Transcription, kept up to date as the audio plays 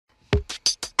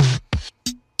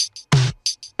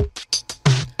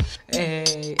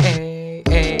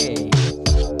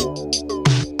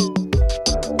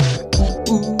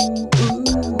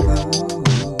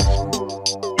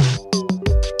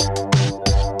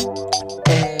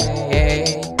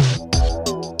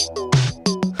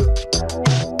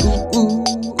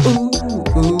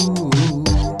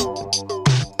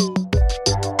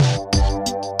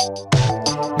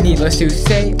to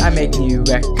say I make new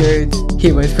records.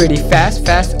 He was pretty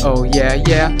fast, oh yeah,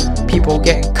 yeah. People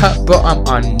getting cut, but I'm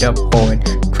on the board.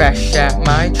 Crash at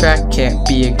my track, can't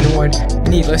be ignored.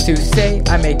 Needless to say,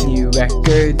 I make new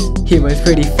records. He was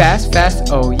pretty fast,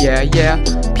 oh yeah, yeah.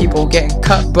 People getting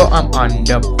cut, but I'm on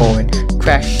the board.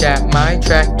 Crash at my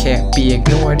track, can't be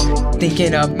ignored.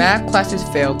 Thinking of math classes,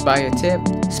 failed by a tip.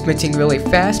 Sprinting really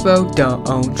fast, bro,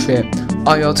 don't trip.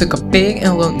 All y'all took a big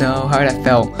and don't know how that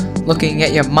felt. Looking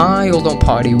at your mile, don't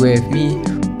party with me.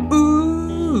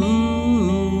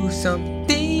 Ooh, some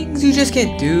things you just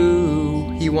can't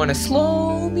do. You wanna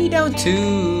slow me down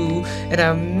too, and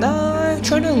I'm not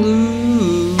trying to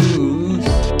lose.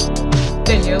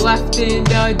 Then you're left in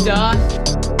the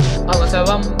dust, unless I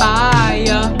run by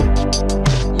ya.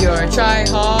 You're a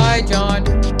tryhard, John.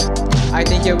 I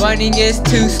think your running is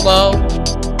too slow.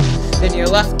 Then you're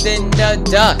left in the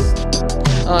dust,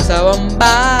 unless I run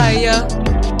by ya.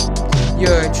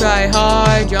 You're a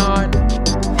tryhard, John.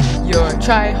 You're a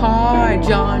tryhard,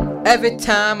 John. Every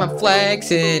time I'm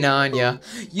flexing on ya,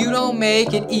 you don't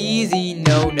make it easy,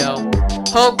 no.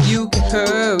 Hope you can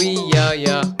hurry,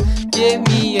 yeah. Give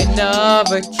me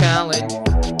another challenge.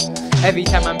 Every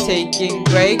time I'm taking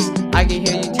breaks, I can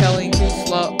hear you telling to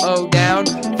slow down.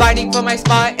 Fighting for my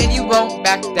spot and you won't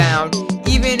back down.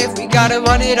 Even if we gotta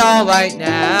run it all right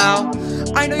now.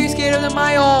 I know you're scared of the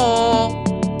mile.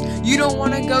 You don't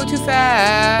wanna go too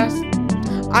fast.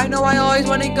 I know I always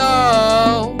wanna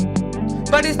go,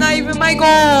 but it's not even my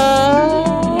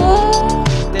goal.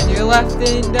 Then you're left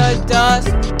in the dust,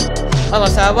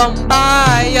 unless I run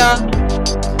by ya.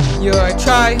 You're a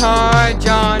tryhard,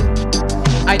 John.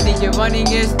 I think your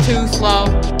running is too slow.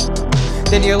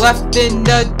 Then you're left in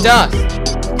the dust,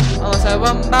 unless I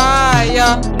run by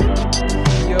ya.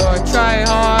 You're a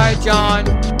tryhard, John.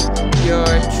 You're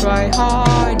a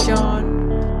tryhard, John.